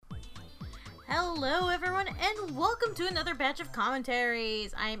Hello everyone and welcome to another batch of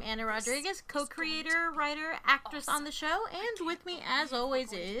commentaries. I'm Anna Rodriguez, co-creator, writer, actress on the show, and with me as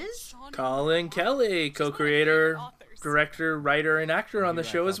always is... Colin Kelly, co-creator, director, writer, and actor on the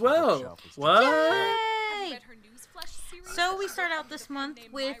show as well. What? Yay! So we start out this month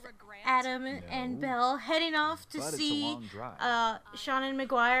with Adam and Belle heading off to see Seanan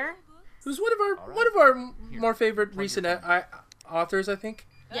McGuire. Who's one of our more favorite recent authors, I think.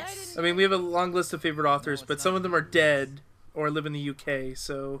 Yes. I mean, we have a long list of favorite authors, but some of them are dead or live in the UK,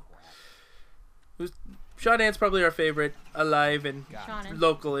 so... Seanan's probably our favorite, alive and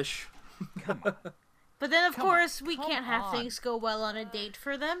local-ish. But then, of course, we can't have things go well on a date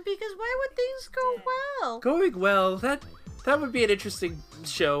for them, because why would things go well? Going well, that would be an interesting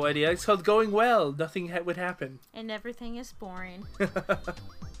show idea. It's called Going Well. Nothing would happen. And everything is boring.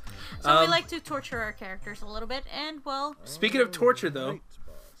 So we like to torture our characters a little bit, and, well... Speaking of torture, though...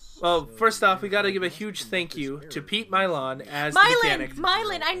 Well, first off, we got to give a huge thank you to Pete Milan as the mechanic.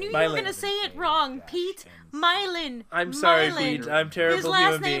 Mylin! I knew you were going to say it wrong. Pete Mylin. I'm sorry, Pete. I'm a terrible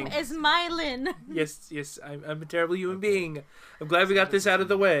human being. His last name is Mylin. Yes, I'm a terrible human being. I'm glad we got this out of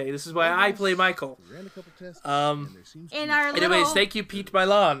the way. This is why I play Michael. Anyways, thank you, Pete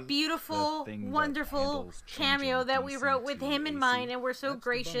Milan. Beautiful, wonderful cameo that we wrote with him in mind, and we're so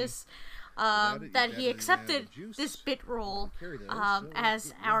gracious that he accepted this bit role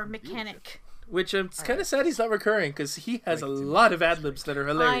as our mechanic. Which I'm kind of sad he's not recurring, because he has a lot of ad-libs that are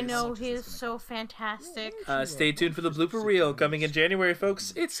hilarious. I know, he is so fantastic. Stay tuned for the blooper reel coming in January,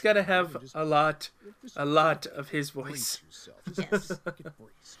 folks. It's going to have a lot of his voice. Yes.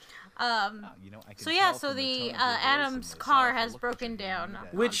 So the Adam's car has broken down.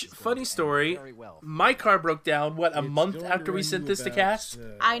 Which, funny story, my car broke down, a month after we sent this to cast?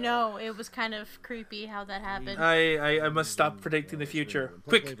 I know, it was kind of creepy how that happened. I must stop predicting the future.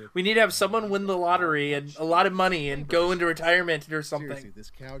 Quick, we need to have someone win the lottery and a lot of money and go into retirement or something.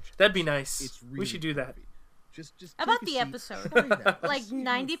 That'd be nice. We should do that. Just about the episode, like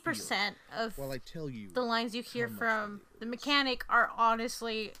 90% of the lines you hear from the mechanic are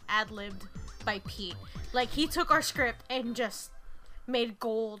honestly ad-libbed by Pete. Like, he took our script and just made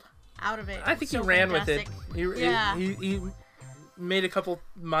gold out of it. I think he ran with it. He made a couple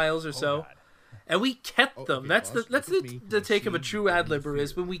miles or so. And we kept them. That's the take of a true ad-libber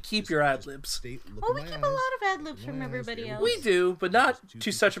is when we keep your ad-libs. Well, we keep a lot of ad-libs from everybody else. We do, but not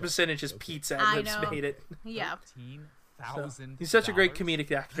to such a percentage as Pete's ad-libs made it. Yeah. So, he's such a great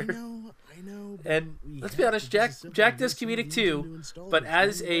comedic actor. I know. And let's be honest, Jack does comedic too, but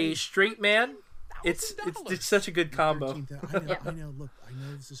as a straight man, it's such a good combo. I know. Look, I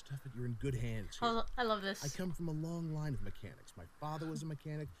know this is tough, but you're in good hands here. Oh, I love this. I come from a long line of mechanics. My father was a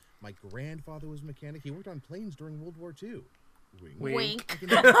mechanic. My grandfather was a mechanic. He worked on planes during World War II. Wink.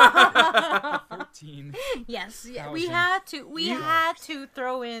 13. Yes, we had to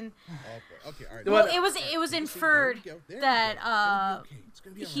throw in. Okay, all right. Well, it was inferred that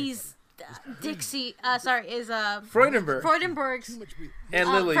he's Dixie. Is Freudenberg's and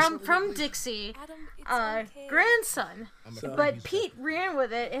Lily's from Dixie, grandson. But Pete ran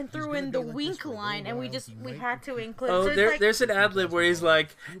with it and threw in the wink line, and we had to include. Oh, there's an ad lib where he's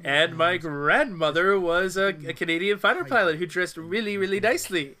like, "And my grandmother was a Canadian fighter pilot who dressed really, really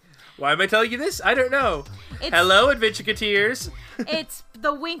nicely." Why am I telling you this? I don't know. Hello, Adventureketeers. It's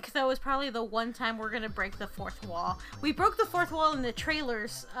the wink, though, is probably the one time we're going to break the fourth wall. We broke the fourth wall in the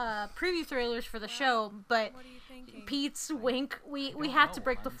trailers, preview trailers for the show, but Pete's wink, we had to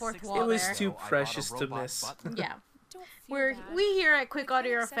break the fourth wall. It was too precious to miss. Yeah. We here at Quick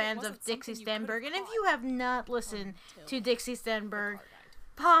Audio are fans of Dixie Stenberg, and if you have not listened to Dixie Stenberg,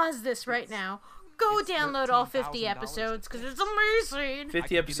 pause this right now. Go download all 50 episodes, because it's amazing.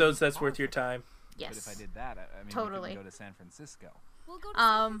 50 episodes, that's worth your time. Yes. But if I did that, I mean, totally. we could go to San Francisco.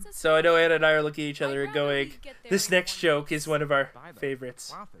 So I know Anna and I are looking at each other and going, this next joke is one of our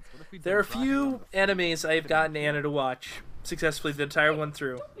favorites. There are a few animes I've gotten Anna to watch successfully the entire one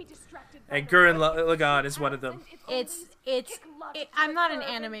through. And Gurren Lagann is one of them. I'm not an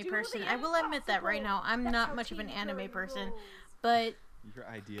anime person. I will admit that right now. I'm not much of an anime person. But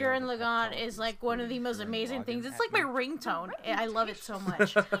Gurren Lagann is like one of the most amazing things. It's like my ringtone. I love it so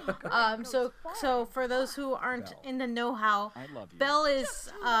much. So for those who aren't in the know-how, Belle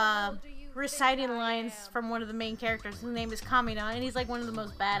is reciting lines from one of the main characters. His name is Kamina, and he's like one of the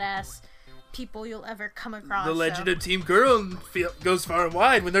most badass people you'll ever come across. The legend of Team Gurren goes far and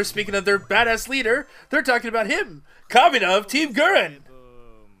wide. When they're speaking of their badass leader, they're talking about him, Kamina of Team Gurren.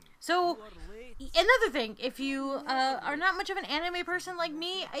 So another thing, if you are not much of an anime person like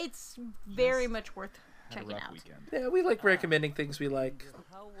me, it's very much worth check it out. Yeah, we like recommending things we like.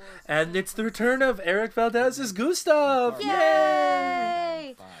 And it's the return of Eric Valdez as Gustav!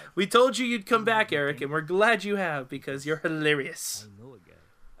 Yay! We told you you'd come back, Eric, and we're glad you have, because you're hilarious.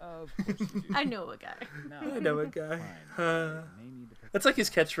 I know a guy. I know a guy. That's like his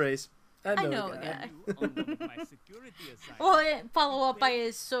catchphrase. I know a guy. Well, follow up by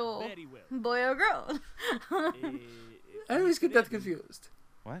his boy or girl. I always get that confused.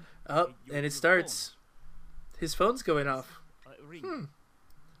 What? Oh, and it starts. His phone's going off.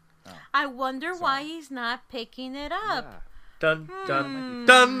 I wonder why he's not picking it up. Dun, dun,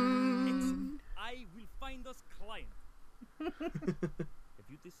 dun! I will find us client. Have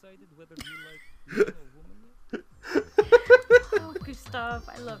you decided whether you like men or women yet? Oh, Gustav,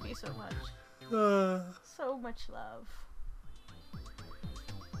 I love you so much. So much love.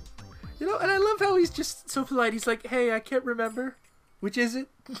 You know, and I love how he's just so polite. He's like, hey, I can't remember. Which is it?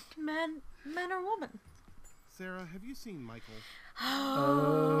 Man or woman? Sarah, have you seen Michael?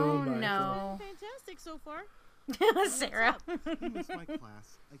 Oh, Michael. no. Fantastic so far. Sarah. He missed my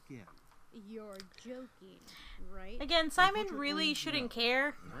class again. You're joking, right? Again, Simon really shouldn't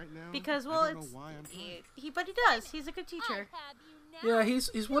care Right now, because, I well, don't know it's why I'm trying. but he does. He's a good teacher. Yeah, he's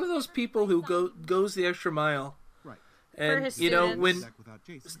one of those people who goes the extra mile. Right. And, his you know, students. when Without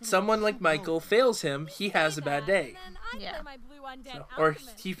Jason. someone like Michael fails him, he has a bad day. Yeah. Or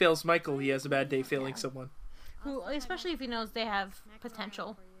he fails Michael, he has a bad day failing someone. Who, especially if he knows they have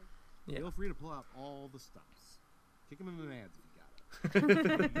potential. Yeah. Feel free to pull out all the stops. Kick him in the nads if you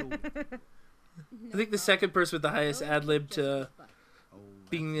got it. I think the second person with the highest ad-lib to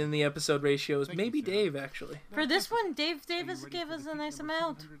being in the episode ratio is maybe Dave, actually. For this one, Dave Davis gave us a nice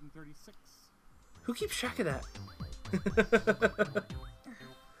amount. Who keeps track of that?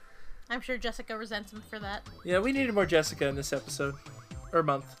 I'm sure Jessica resents him for that. Yeah, we needed more Jessica in this episode. Or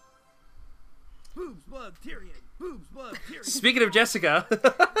month. Boobs, blood, Tyrion. Boobs, blood, Tyrion. Speaking of Jessica.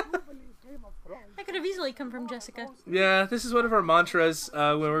 That could have easily come from Jessica. Yeah, this is one of our mantras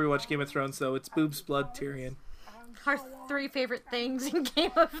when we watch Game of Thrones, though. It's boobs, blood, Tyrion. Our 3 favorite things in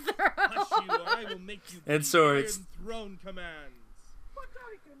Game of Thrones. Hush you, or I will make you And swords. Iron Throne commands.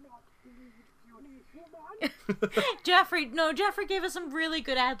 Jeffrey gave us some really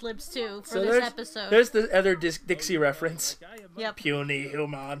good ad libs too for So this episode. there's the other Dixie reference. Yep. Puny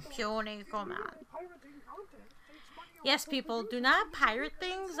human. Puny command. Yes, people, do not pirate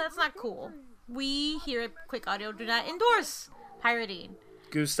things. That's not cool. We here at Quick Audio do not endorse pirating.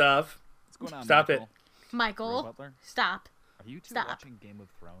 Gustav, What's going on, stop Michael? it. Michael, Butler? stop. Are you two Stop. watching Game of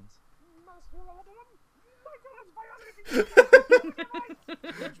Thrones?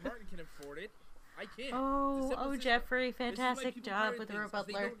 George Martin can afford it. I can't. Oh, Jeffrey, This is why fantastic people job pirate with the things, 'cause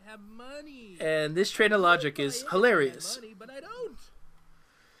they Butler. don't have money. And this train of logic is hilarious. Money, but I don't.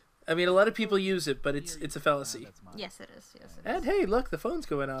 I mean, a lot of people use it, but it's a fallacy. That's mine. Yes, it is. Yes, it is. And hey, look, the phone's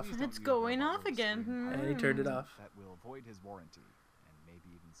going off. It's going off again. And he turned it off. That will void his warranty, and maybe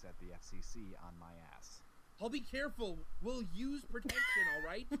even set the FCC on my ass. I'll be careful. We'll use protection, all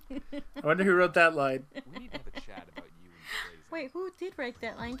right? I wonder who wrote that line. We need to have a chat about you and Blazing. Wait, who did write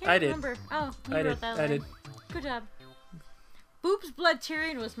that line? Can't I did. remember. Oh, you I wrote did. that I line. did. Good job. Boobs, blood,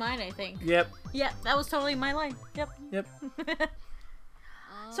 Tyrion was mine, I think. Yep. Yep, that was totally my line. Yep. Yep.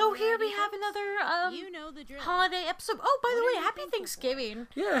 So here we have another You know the drill. holiday episode. Oh, by the way, happy Thanksgiving.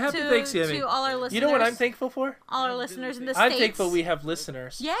 Yeah, happy to, Thanksgiving. To all our listeners. You know what I'm thankful for? All our listeners in the I'm States. thankful we have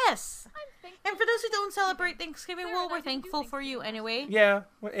listeners. Yes. And for those who don't celebrate Thanksgiving, well, we're thankful for you anyway. Yeah,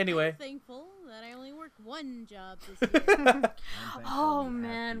 well, anyway. Thankful that I only work one job this year. I'm thankful Oh, we have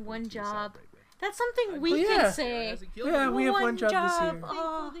man, people one to job. celebrate with. That's something we Well, can yeah. say. Yeah, we have one job this year. Oh.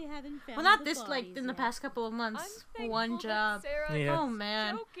 Thankful they haven't found Well, not the this, like, bodies in the yet. past couple of months. One job. Yeah. Oh,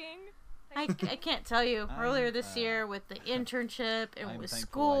 man. Joking. I can't tell you. I'm, Earlier this year with the internship and I'm with thankful I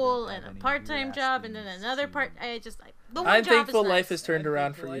school don't and have a any part-time weird-ass job and then things another to- part. The one I'm job thankful is life nice. has turned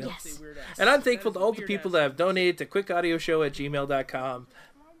around for you. Yes. And I'm thankful to all the people that have donated to quickaudioshow@gmail.com.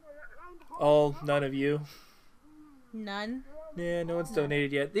 All, none of you. None. Yeah, no one's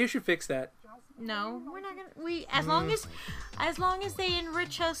donated yet. You should fix that. No, we're not gonna. We as long as they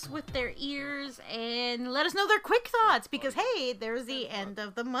enrich us with their ears and let us know their quick thoughts, because hey, there's the end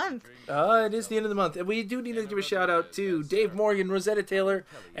of the month. It is the end of the month. And we do need to give a shout out to Dave Morgan, Rosetta Taylor,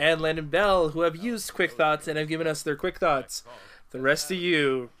 and Landon Bell, who have used Quick Thoughts and have given us their quick thoughts. The rest of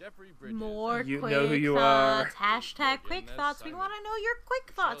you, More You quick know who you thoughts. Hashtag quick thoughts. We want to know your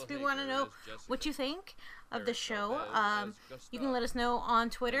quick thoughts. We want to know what you think of the show. You can let us know on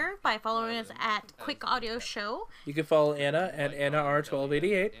Twitter by following us at Quick Audio Show. you can follow Anna at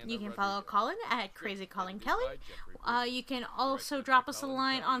AnnaR1288. You can follow Colin at Crazy Colin Kelly, You can also drop us a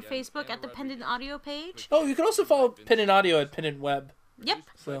line on Facebook at the Pendant Audio page. Oh, you can also follow Pendant Audio at Pendant Web. Yep.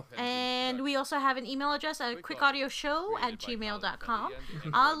 So. And we also have an email address at quickaudioShow@gmail.com.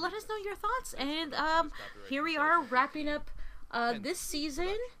 Let us know your thoughts. And here we are wrapping up this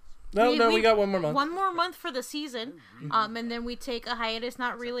season. We got one more month. One more month for the season. And then we take a hiatus,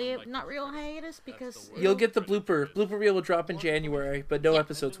 not real hiatus, because you'll get the blooper. Blooper reel will drop in January, but no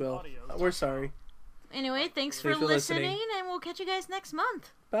episodes will. We're sorry. Anyway, thanks for listening, and we'll catch you guys next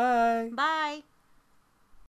month. Bye. Bye.